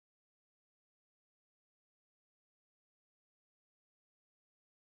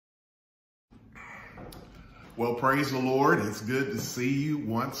Well, praise the Lord. It's good to see you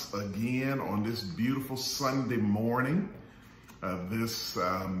once again on this beautiful Sunday morning. This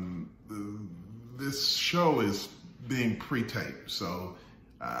show is being pre-taped, so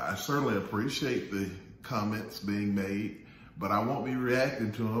I certainly appreciate the comments being made, but I won't be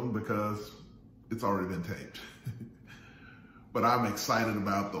reacting to them because it's already been taped. But I'm excited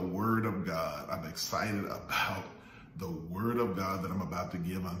about the Word of God. I'm excited about the Word of God that I'm about to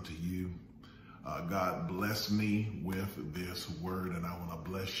give unto you. God bless me with this word, and I want to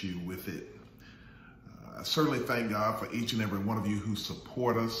bless you with it. I certainly thank God for each and every one of you who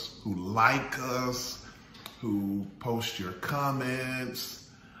support us, who like us, who post your comments,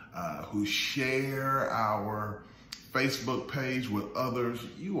 who share our Facebook page with others.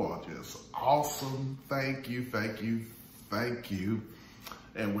 You are just awesome. Thank you, thank you, thank you.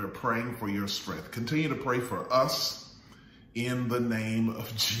 And we're praying for your strength. Continue to pray for us in the name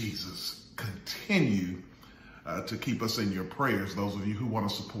of Jesus. Continue to keep us in your prayers. Those of you who want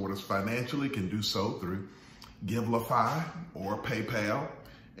to support us financially can do so through Givelify or PayPal.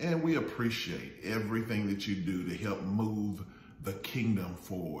 And we appreciate everything that you do to help move the kingdom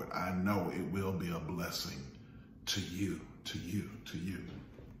forward. I know it will be a blessing to you, to you, to you.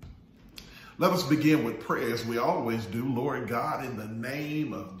 Let us begin with prayer as we always do. Lord God, in the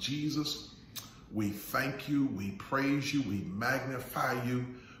name of Jesus, we thank you, we praise you, we magnify you.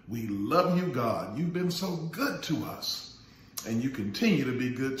 We love you, God. You've been so good to us, and you continue to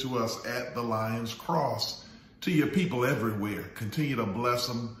be good to us at the Lion's Cross. To your people everywhere, continue to bless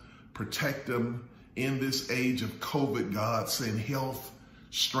them, protect them in this age of COVID. God, send health,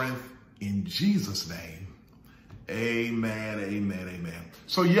 strength in Jesus' name. Amen, amen, amen.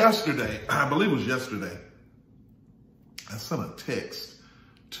 So yesterday, I believe it was yesterday, I sent a text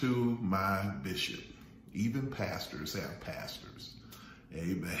to my bishop. Even pastors have pastors.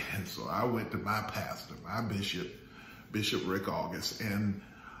 Amen. So I went to my pastor, my bishop, Bishop Rick August, and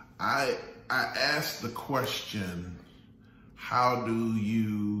I asked the question, how do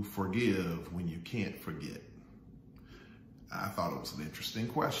you forgive when you can't forget? I thought it was an interesting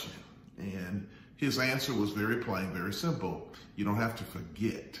question. And his answer was very plain, very simple. You don't have to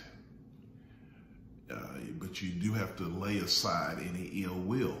forget, but you do have to lay aside any ill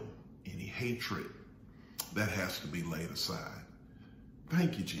will, any hatred that has to be laid aside.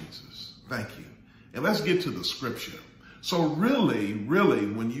 Thank you, Jesus. Thank you. And let's get to the scripture. So really,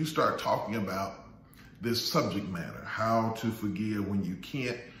 when you start talking about this subject matter, how to forgive when you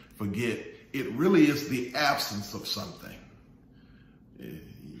can't forget, it really is the absence of something.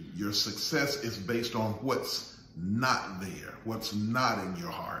 Your success is based on what's not there, what's not in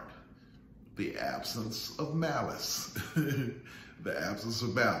your heart. The absence of malice. The absence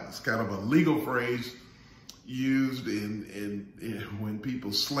of malice. Kind of a legal phrase used in when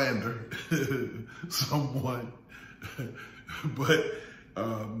people slander someone, but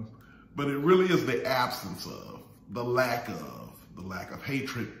it really is the absence of, the lack of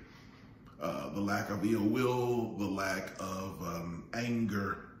hatred, the lack of ill will, the lack of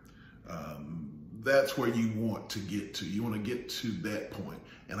anger. That's where you want to get to. You want to get to that point,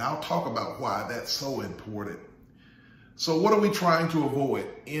 and I'll talk about why that's so important. So what are we trying to avoid?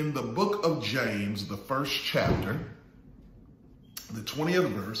 In the book of James, the first chapter, the 20th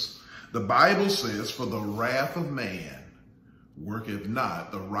verse, the Bible says, "For the wrath of man worketh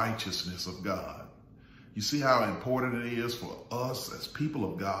not the righteousness of God." You see how important it is for us as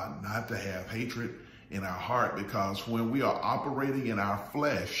people of God not to have hatred in our heart, because when we are operating in our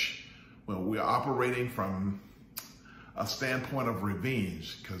flesh, when we are operating from a standpoint of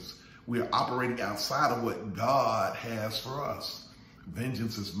revenge, because we are operating outside of what God has for us.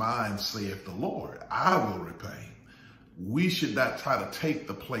 Vengeance is mine, saith the Lord. I will repay. We should not try to take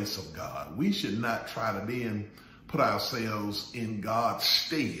the place of God. We should not try to then put ourselves in God's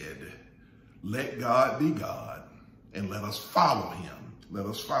stead. Let God be God, and let us follow him. Let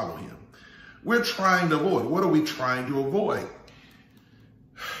us follow him. We're trying to avoid. What are we trying to avoid?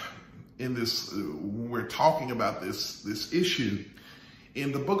 In this, when we're talking about this issue,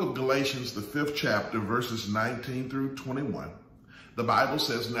 in the book of Galatians, the 5th chapter, verses 19 through 21, the Bible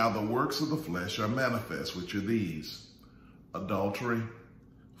says, "Now the works of the flesh are manifest, which are these: adultery,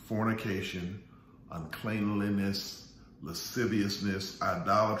 fornication, uncleanliness, lasciviousness,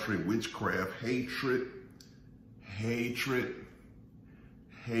 idolatry, witchcraft, hatred,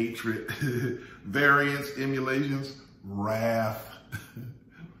 variance, emulations, wrath."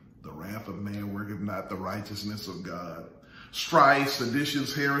 The wrath of man worketh not the righteousness of God. Strife,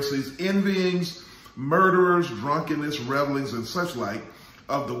 seditions, heresies, envyings, murderers, drunkenness, revelings, and such like,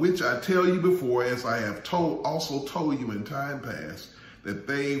 of the which I tell you before, as I have also told you in time past, that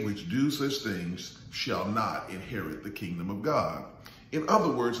they which do such things shall not inherit the kingdom of God. In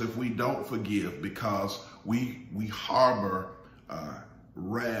other words, if we don't forgive because we harbor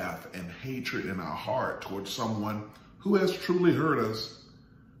wrath and hatred in our heart towards someone who has truly hurt us,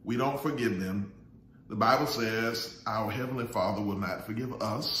 we don't forgive them, the Bible says our Heavenly Father will not forgive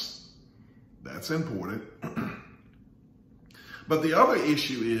us. That's important. But the other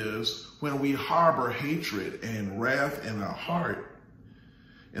issue is when we harbor hatred and wrath in our heart,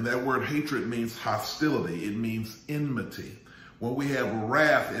 and that word hatred means hostility, it means enmity. When we have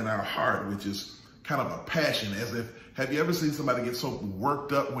wrath in our heart, which is kind of a passion, as if, have you ever seen somebody get so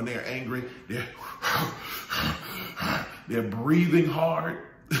worked up when they're angry? They're breathing hard.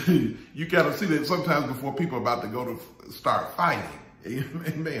 You kind of see that sometimes before people are about to go to start fighting.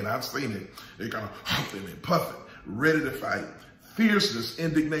 Amen. I've seen it. They're kind of huffing and puffing, ready to fight. Fierceness,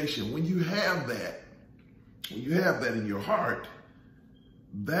 indignation. When you have that in your heart,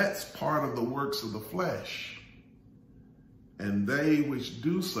 that's part of the works of the flesh. And they which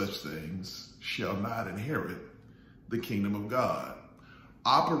do such things shall not inherit the kingdom of God.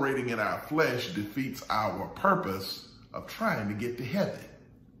 Operating in our flesh defeats our purpose of trying to get to heaven.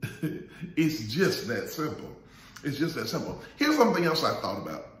 It's just that simple. It's just that simple. Here's something else I thought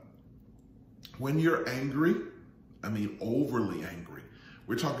about. When you're angry, I mean overly angry,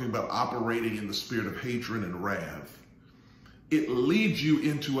 we're talking about operating in the spirit of hatred and wrath. It leads you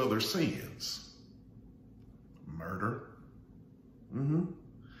into other sins. Murder.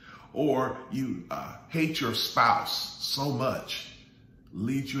 Or you hate your spouse so much,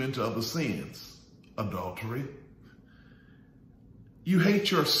 leads you into other sins. Adultery. You hate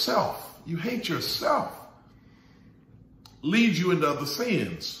yourself. You hate yourself. Leads you into other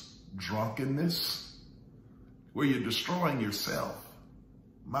sins. Drunkenness, where you're destroying yourself.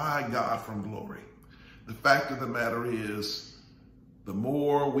 My God from glory. The fact of the matter is, the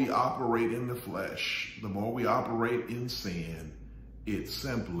more we operate in the flesh, the more we operate in sin, it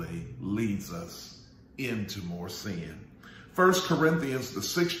simply leads us into more sin. 1 Corinthians, the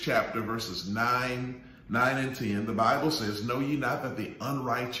 6th chapter, verses 9 and 10, the Bible says, know ye not that the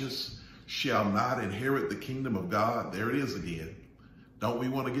unrighteous shall not inherit the kingdom of God? There it is again. Don't we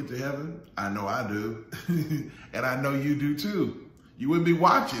want to get to heaven? I know I do. And I know you do too. You wouldn't be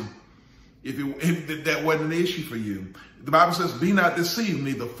watching if that wasn't an issue for you. The Bible says, be not deceived,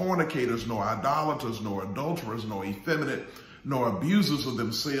 neither fornicators, nor idolaters, nor adulterers, nor effeminate, nor abusers of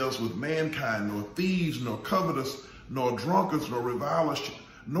themselves with mankind, nor thieves, nor covetous, nor drunkards, nor revilers,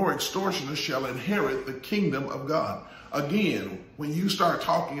 nor extortioners shall inherit the kingdom of God. Again, when you start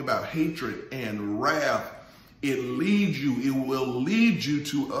talking about hatred and wrath, it will lead you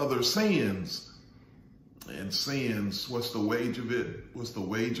to other sins. And sins, what's the wage of it? What's the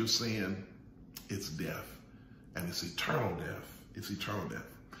wage of sin? It's death. And it's eternal death. It's eternal death.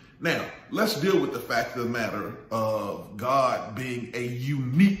 Now, let's deal with the fact of the matter of God being a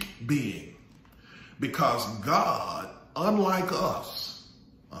unique being. Because God, unlike us,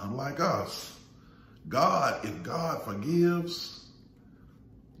 God, if God forgives,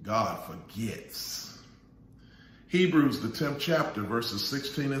 God forgets. Hebrews, the 10th chapter, verses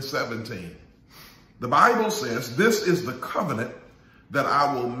 16 and 17. The Bible says, this is the covenant that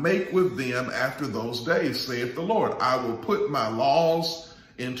I will make with them after those days, saith the Lord. I will put my laws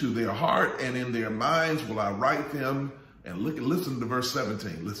into their heart, and in their minds will I write them. And listen to verse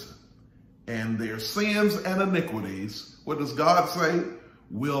 17. Listen. And their sins and iniquities, what does God say?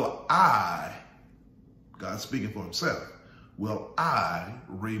 Will I, God speaking for himself, will I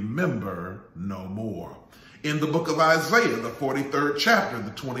remember no more. In the book of Isaiah, the 43rd chapter,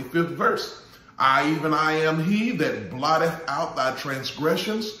 the 25th verse, I am he that blotteth out thy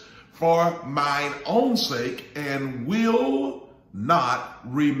transgressions for mine own sake, and will not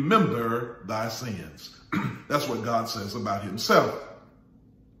remember thy sins. That's what God says about himself.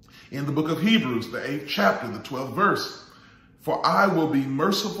 In the book of Hebrews, the 8th chapter, the 12th verse, for I will be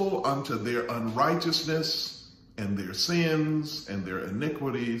merciful unto their unrighteousness, and their sins and their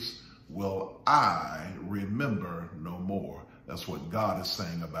iniquities will I remember no more. That's what God is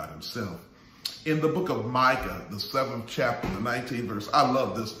saying about himself. In the book of Micah, the 7th chapter, the 19th verse, I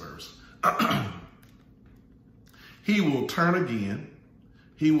love this verse. He will turn again.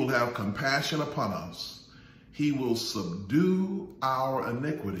 He will have compassion upon us. He will subdue our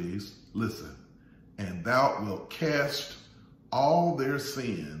iniquities. Listen, and thou wilt cast all their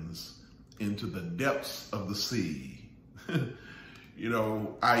sins into the depths of the sea. You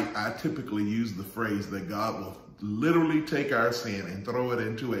know, I typically use the phrase that God will literally take our sin and throw it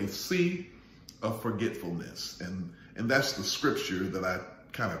into a sea of forgetfulness. And that's the scripture that I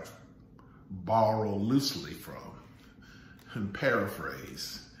kind of borrow loosely from. and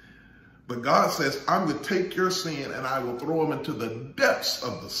paraphrase. But God says, I'm going to take your sin and I will throw them into the depths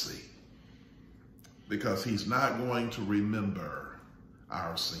of the sea, because he's not going to remember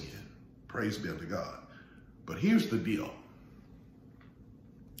our sin. Praise be unto God. But here's the deal.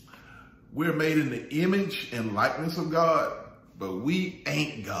 We're made in the image and likeness of God, but we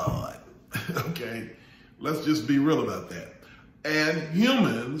ain't God. Okay? Let's just be real about that. And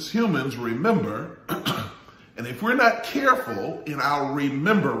humans remember, and if we're not careful in our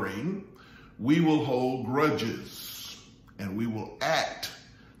remembering, we will hold grudges and we will act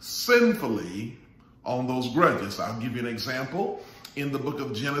sinfully on those grudges. I'll give you an example. In the book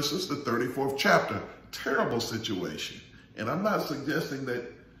of Genesis, the 34th chapter, terrible situation. And I'm not suggesting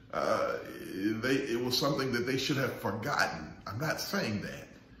that it was something that they should have forgotten. I'm not saying that.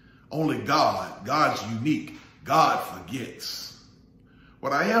 Only God's unique. God forgets.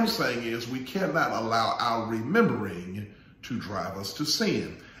 What I am saying is we cannot allow our remembering to drive us to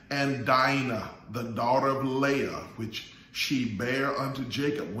sin. And Dinah, the daughter of Leah, which she bare unto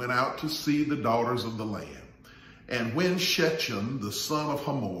Jacob, went out to see the daughters of the land. And when Shechem, the son of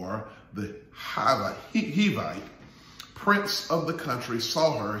Hamor, the Hivite, prince of the country,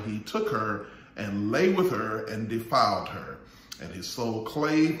 saw her, he took her and lay with her and defiled her. And his soul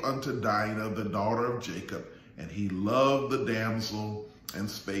clave unto Dinah, the daughter of Jacob, and he loved the damsel and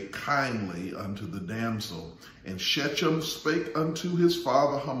spake kindly unto the damsel. And Shechem spake unto his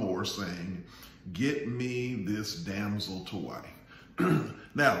father Hamor, saying, get me this damsel to wife.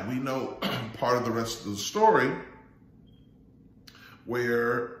 Now, we know part of the rest of the story,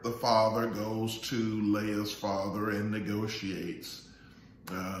 where the father goes to Leah's father and negotiates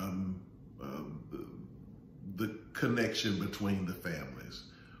the connection between the families,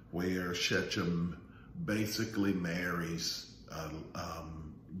 where Shechem basically marries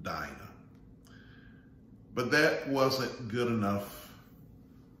Dinah. But that wasn't good enough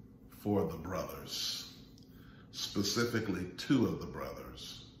for the brothers, specifically two of the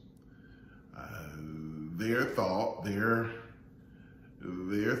brothers. Their thought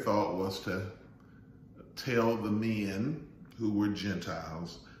was to tell the men who were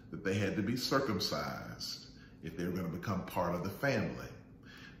Gentiles that they had to be circumcised if they were going to become part of the family.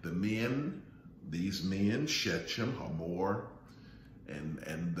 These men, Shechem, Hamor,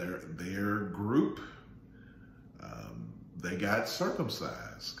 and their group, they got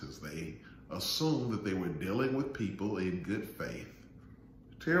circumcised because they assumed that they were dealing with people in good faith.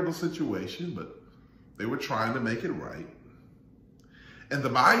 Terrible situation, but they were trying to make it right. And the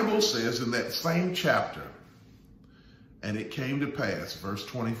Bible says in that same chapter, and it came to pass, verse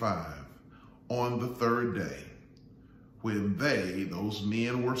 25, on the third day, when those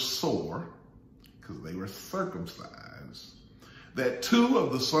men were sore, because they were circumcised, that two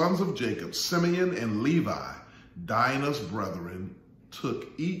of the sons of Jacob, Simeon and Levi, Dinah's brethren, took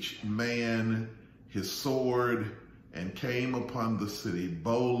each man his sword and came upon the city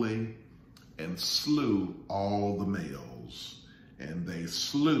boldly and slew all the males. And they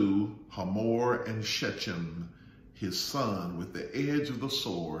slew Hamor and Shechem, his son, with the edge of the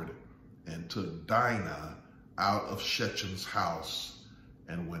sword, and took Dinah out of Shechem's house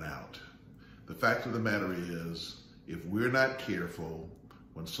and went out. The fact of the matter is, if we're not careful,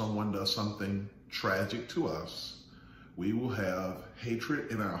 when someone does something tragic to us, we will have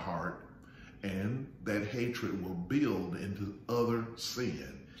hatred in our heart, and that hatred will build into other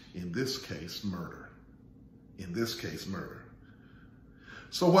sin. In this case, murder. In this case, murder.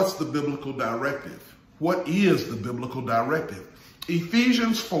 So what's the biblical directive? What is the biblical directive?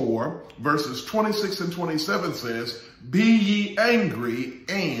 Ephesians 4, verses 26 and 27 says, be ye angry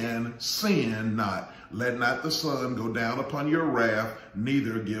and sin not. Let not the sun go down upon your wrath,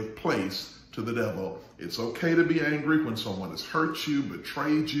 neither give place to the devil. It's okay to be angry when someone has hurt you,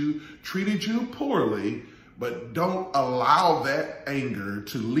 betrayed you, treated you poorly, but don't allow that anger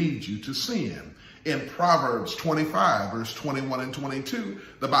to lead you to sin. In Proverbs 25, verse 21 and 22,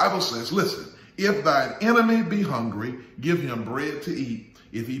 the Bible says, listen, if thine enemy be hungry, give him bread to eat.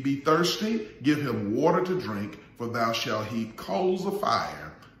 If he be thirsty, give him water to drink, for thou shalt heap coals of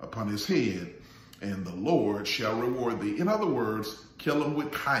fire upon his head, and the Lord shall reward thee. In other words, kill him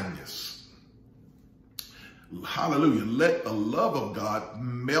with kindness. Hallelujah. Let the love of God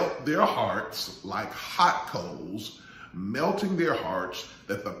melt their hearts like hot coals, melting their hearts,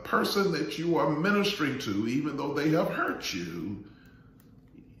 that the person that you are ministering to, even though they have hurt you,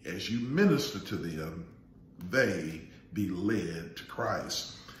 as you minister to them, they be led to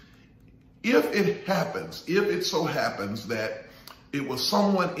Christ. If it so happens that it was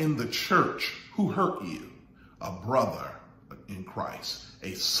someone in the church who hurt you, a brother in Christ,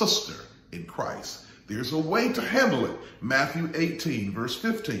 a sister in Christ, There's a way to handle it. Matthew 18, verse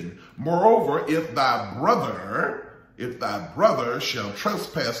 15. Moreover, if thy brother shall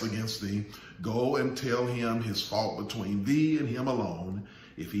trespass against thee, go and tell him his fault between thee and him alone.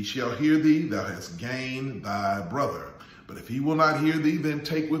 If he shall hear thee, thou hast gained thy brother. But if he will not hear thee, then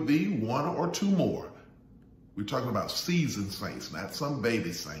take with thee one or two more. We're talking about seasoned saints, not some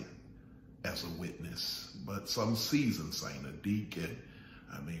baby saint as a witness, but some seasoned saint, a deacon.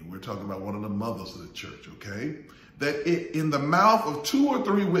 We're talking about one of the mothers of the church, okay? That in the mouth of 2 or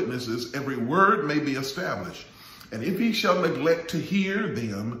 3 witnesses, every word may be established. And if he shall neglect to hear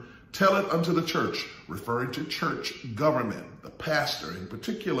them, tell it unto the church, referring to church government, the pastor in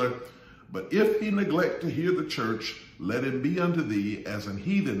particular. But if he neglect to hear the church, let him be unto thee as an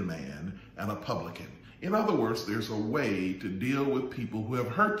heathen man and a publican. In other words, there's a way to deal with people who have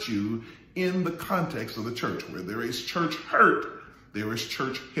hurt you in the context of the church. Where there is church hurt, there is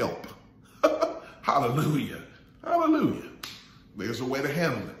church help. Hallelujah. Hallelujah. There's a way to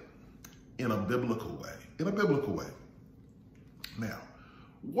handle it in a biblical way. In a biblical way. Now,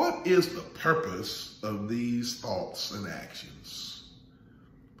 what is the purpose of these thoughts and actions?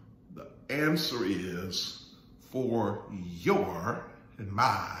 The answer is for your and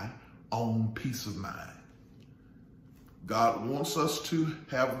my own peace of mind. God wants us to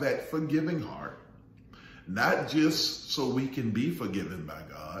have that forgiving heart, not just so we can be forgiven by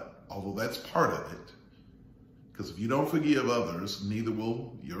God, although that's part of it. Because if you don't forgive others, neither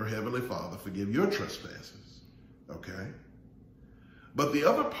will your heavenly Father forgive your trespasses, okay? But the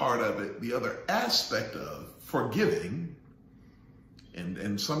other part of it, the other aspect of forgiving,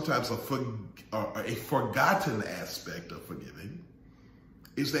 and sometimes a forgotten aspect of forgiving,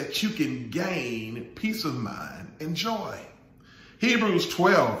 is that you can gain peace of mind and joy. Hebrews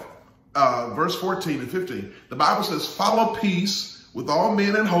 12, verse 14 and 15, the Bible says, follow peace with all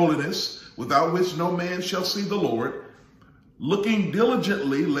men and holiness, without which no man shall see the Lord, looking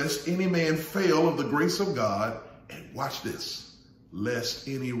diligently lest any man fail of the grace of God. And watch this, lest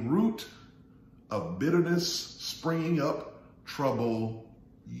any root of bitterness springing up trouble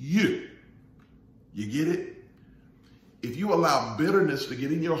you. You get it? If you allow bitterness to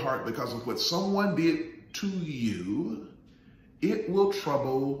get in your heart because of what someone did to you, it will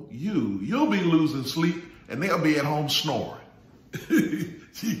trouble you. You'll be losing sleep and they'll be at home snoring.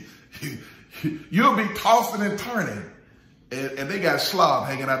 You'll be tossing and turning and they got slob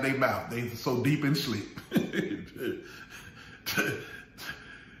hanging out their mouth. They so deep in sleep.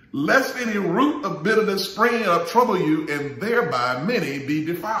 Lest any root of bitterness springing up trouble you, and thereby many be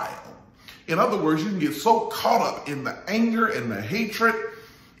defiled. In other words, you can get so caught up in the anger and the hatred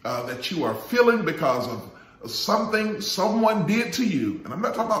that you are feeling because of something someone did to you. And I'm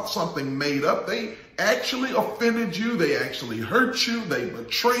not talking about something made up. They actually offended you. They actually hurt you. They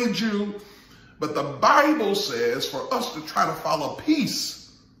betrayed you. But the Bible says for us to try to follow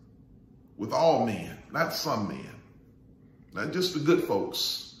peace with all men, not some men, not just the good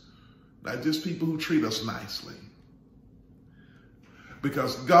folks, not just people who treat us nicely.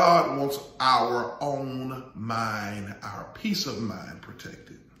 Because God wants our own mind, our peace of mind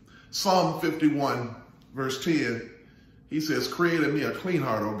protected. Psalm 51, verse 10, he says, create in me a clean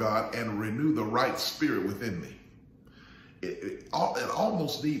heart, O God, and renew the right spirit within me. It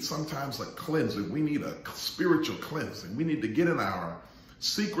almost needs sometimes a cleansing. We need a spiritual cleansing. We need to get in our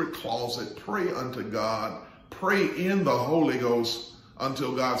secret closet, pray unto God, pray in the Holy Ghost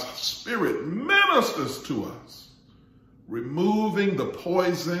until God's Spirit ministers to us, removing the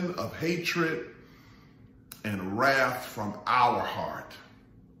poison of hatred and wrath from our heart.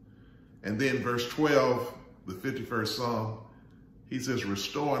 And then verse 12, the 51st Psalm, he says,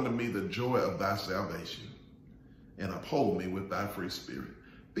 restore unto me the joy of thy salvation and uphold me with thy free spirit.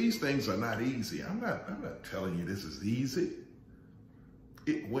 These things are not easy. I'm not telling you this is easy.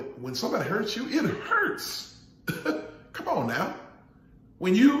 When somebody hurts you, it hurts. Come on now.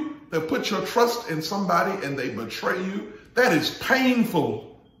 When you have put your trust in somebody and they betray you, that is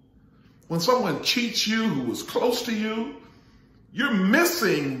painful. When someone cheats you who was close to you, you're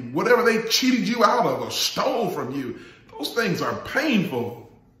missing whatever they cheated you out of or stole from you. Those things are painful.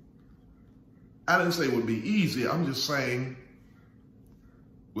 I didn't say it would be easy. I'm just saying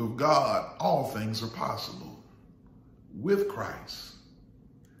with God, all things are possible. With Christ,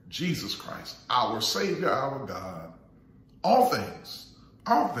 Jesus Christ, our Savior, our God, all things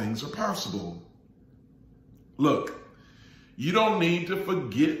are possible. Look, you don't need to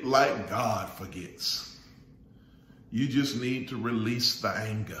forget like God forgets. You just need to release the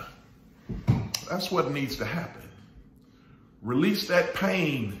anger. That's what needs to happen. Release that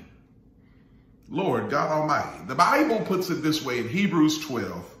pain. Lord God Almighty. The Bible puts it this way in Hebrews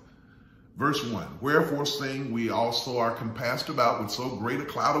 12, Verse 1, wherefore seeing we also are compassed about with so great a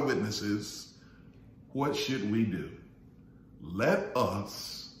cloud of witnesses, what should we do? Let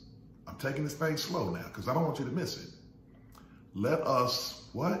us, I'm taking this thing slow now because I don't want you to miss it. Let us,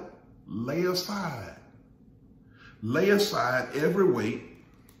 what? Lay aside. Lay aside every weight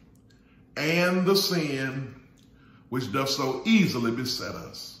and the sin which doth so easily beset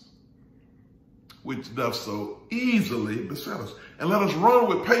us. Which doth so easily beset us. And let us run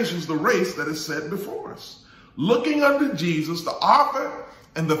with patience the race that is set before us. Looking unto Jesus, the author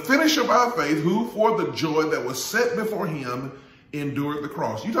and the finisher of our faith, who for the joy that was set before him endured the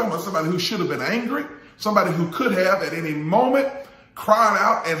cross. You talking about somebody who should have been angry, somebody who could have at any moment cried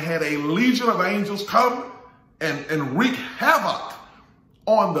out and had a legion of angels come and wreak havoc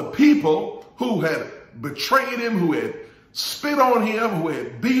on the people who had betrayed him, who had spit on him, who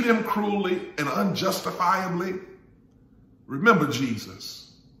had beat him cruelly and unjustifiably. Remember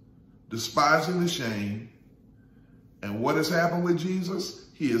Jesus, despising the shame. And what has happened with Jesus?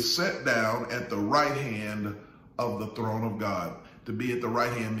 He is set down at the right hand of the throne of God. To be at the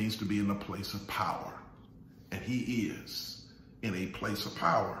right hand means to be in a place of power. And he is in a place of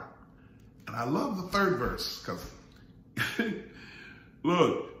power. And I love the third verse because,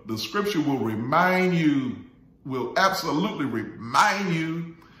 look, the scripture will remind you, will absolutely remind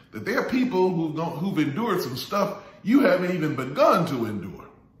you that there are people who've endured some stuff you haven't even begun to endure.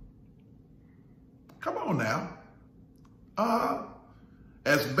 Come on now.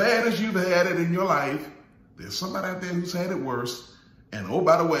 As bad as you've had it in your life, there's somebody out there who's had it worse. And oh,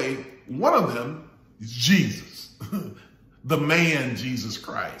 by the way, one of them is Jesus, the man Jesus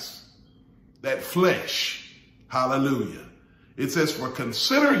Christ, that flesh. Hallelujah. It says, for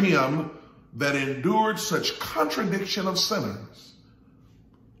consider him that endured such contradiction of sinners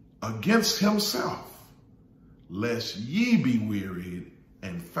against himself, lest ye be wearied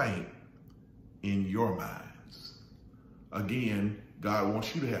and faint in your minds. Again, God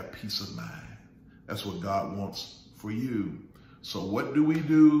wants you to have peace of mind. That's what God wants for you. So what do we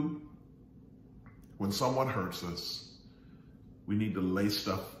do when someone hurts us? We need to lay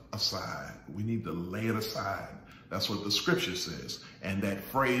stuff aside. We need to lay it aside. That's what the scripture says. And that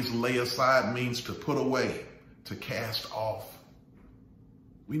phrase lay aside means to put away, to cast off.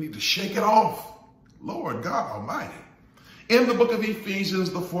 We need to shake it off. Lord God Almighty. In the book of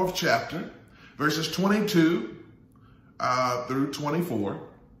Ephesians, the 4th chapter, verses 22 through 24,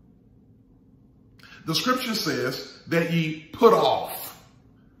 the scripture says that ye put off.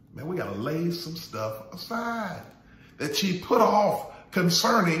 Man, we got to lay some stuff aside. That ye put off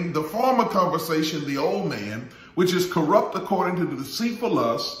concerning the former conversation, the old man, which is corrupt according to the deceitful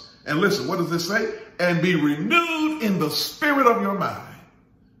lust. And listen, what does this say? And be renewed in the spirit of your mind,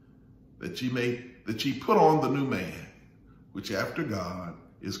 that ye put on the new man, which after God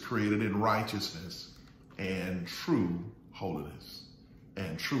is created in righteousness and true holiness.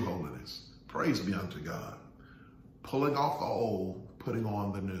 And true holiness. Praise be unto God. Pulling off the old, putting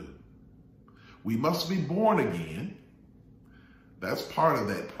on the new. We must be born again. That's part of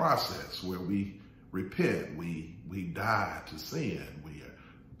that process where we repent. We die to sin. We are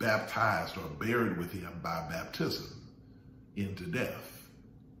baptized or buried with him by baptism into death.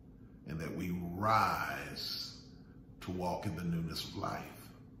 And that we rise to walk in the newness of life.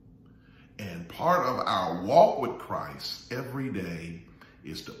 And part of our walk with Christ every day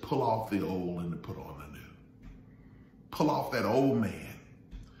is to pull off the old and to put on the new. Pull off that old man,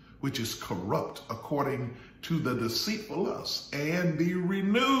 which is corrupt according to the deceitful lust, and be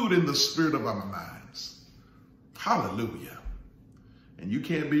renewed in the spirit of our minds. Hallelujah. And you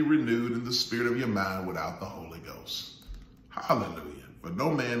can't be renewed in the spirit of your mind without the Holy Ghost. Hallelujah. For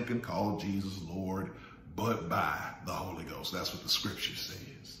no man can call Jesus Lord but by the Holy Ghost. That's what the scripture says.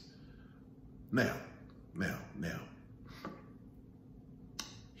 Now,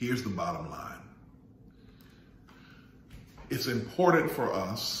 here's the bottom line. It's important for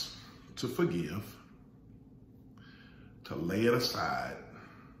us to forgive, to lay it aside,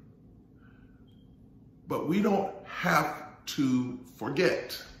 but we don't have to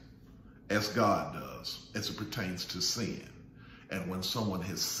forget as God does as it pertains to sin. And when someone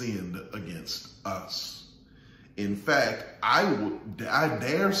has sinned against us. In fact, I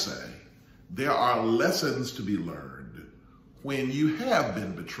dare say there are lessons to be learned when you have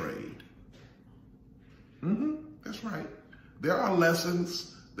been betrayed. That's right. There are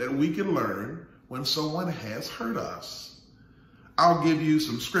lessons that we can learn when someone has hurt us. I'll give you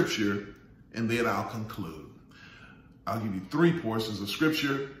some scripture and then I'll conclude. I'll give you 3 portions of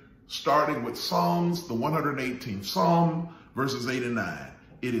scripture, starting with Psalms, the 118th Psalm, verses 8 and 9.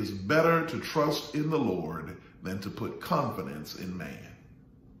 It is better to trust in the Lord than to put confidence in man.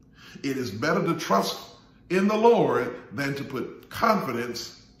 It is better to trust in the Lord than to put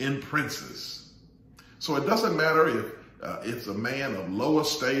confidence in princes. So it doesn't matter if it's a man of low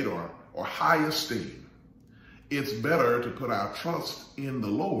estate or high esteem. It's better to put our trust in the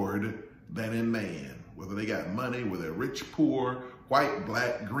Lord than in man. Whether they got money, whether they're rich, poor, white,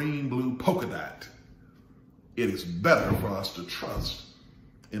 black, green, blue, polka dot. It is better for us to trust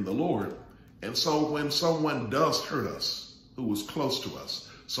in the Lord. And so when someone does hurt us, who was close to us,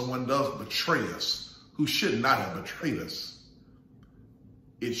 someone does betray us, who should not have betrayed us,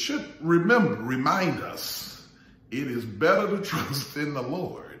 it should remind us it is better to trust in the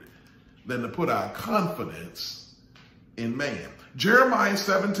Lord than to put our confidence in man. Jeremiah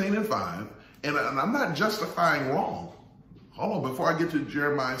 17:5, and I'm not justifying wrong. Hold on, before I get to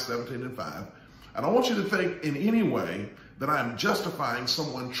Jeremiah 17:5, I don't want you to think in any way that I'm justifying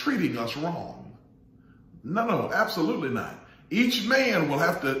someone treating us wrong. No, absolutely not. Each man will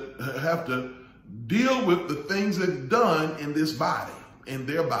have to deal with the things they've done in this body, in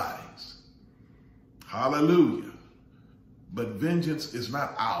their bodies. Hallelujah. But vengeance is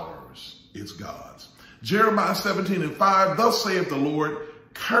not ours, it's God's. Jeremiah 17:5, thus saith the Lord,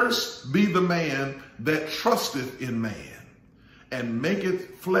 cursed be the man that trusteth in man, and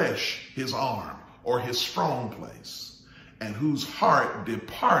maketh flesh his arm, or his strong place, and whose heart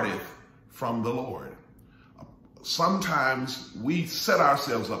departeth from the Lord. Sometimes we set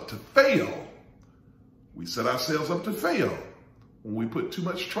ourselves up to fail. We set ourselves up to fail when we put too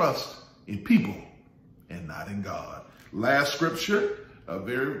much trust in people and not in God. Last scripture, a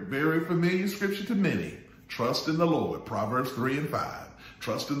very, very familiar scripture to many. Trust in the Lord, Proverbs 3:5.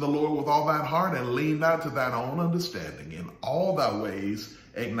 Trust in the Lord with all thine heart and lean not to thine own understanding. In all thy ways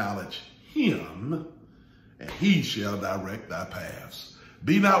acknowledge him, and he shall direct thy paths.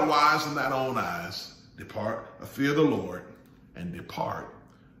 Be not wise in thine own eyes. Fear the Lord and depart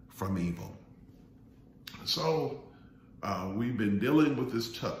from evil. So we've been dealing with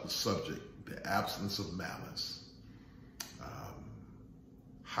this subject, the absence of malice.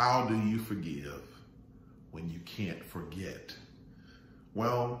 How do you forgive when you can't forget?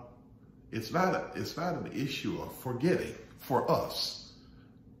 Well, it's not an issue of forgetting for us,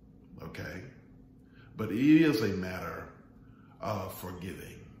 okay? But it is a matter of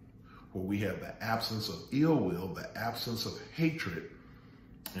forgiving, where we have the absence of ill will, the absence of hatred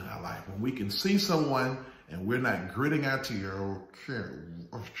in our life. When we can see someone and we're not gritting our teeth, okay,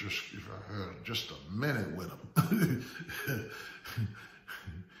 just a minute with them.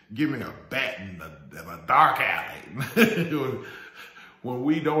 Give me a bat in a dark alley. When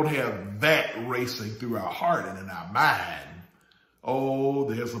we don't have that racing through our heart and in our mind, oh,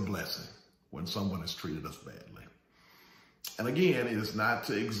 there's a blessing when someone has treated us badly. And again, it is not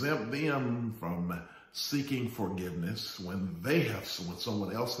to exempt them from seeking forgiveness when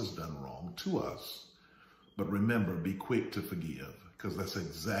someone else has done wrong to us. But remember, be quick to forgive, because that's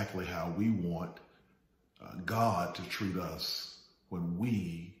exactly how we want God to treat us when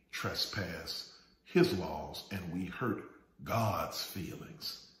we trespass his laws and we hurt God's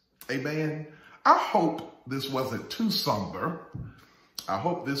feelings. Amen. I hope this wasn't too somber. I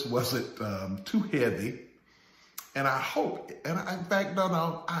hope this wasn't too heavy. And I hope, and in fact,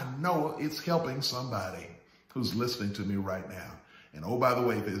 I know it's helping somebody who's listening to me right now. And oh, by the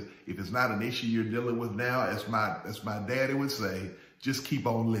way, if it's not an issue you're dealing with now, as my daddy would say, just keep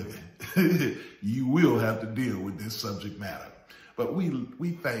on living. You will have to deal with this subject matter. But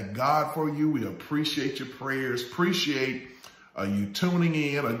we thank God for you. We appreciate your prayers. Appreciate you tuning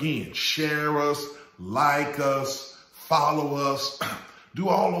in. Again, share us, like us, follow us, do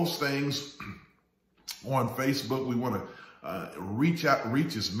all those things on Facebook. We want to reach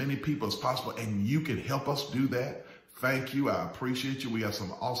as many people as possible, and you can help us do that. Thank you. I appreciate you. We have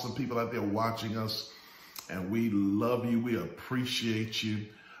some awesome people out there watching us, and we love you. We appreciate you.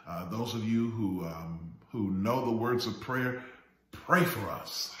 Those of you who know the words of prayer, pray for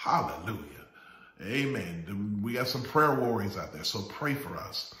us. Hallelujah. Amen. We got some prayer warriors out there, so pray for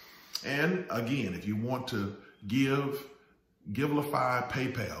us. And again, if you want to Givelify,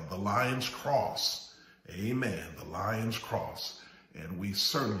 PayPal, the Lion's Cross. Amen. The Lion's Cross. And we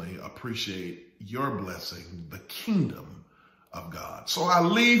certainly appreciate your blessing, the kingdom of God. So I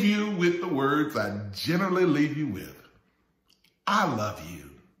leave you with the words I generally leave you with. I love you,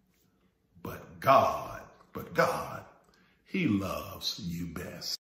 but God, he loves you best.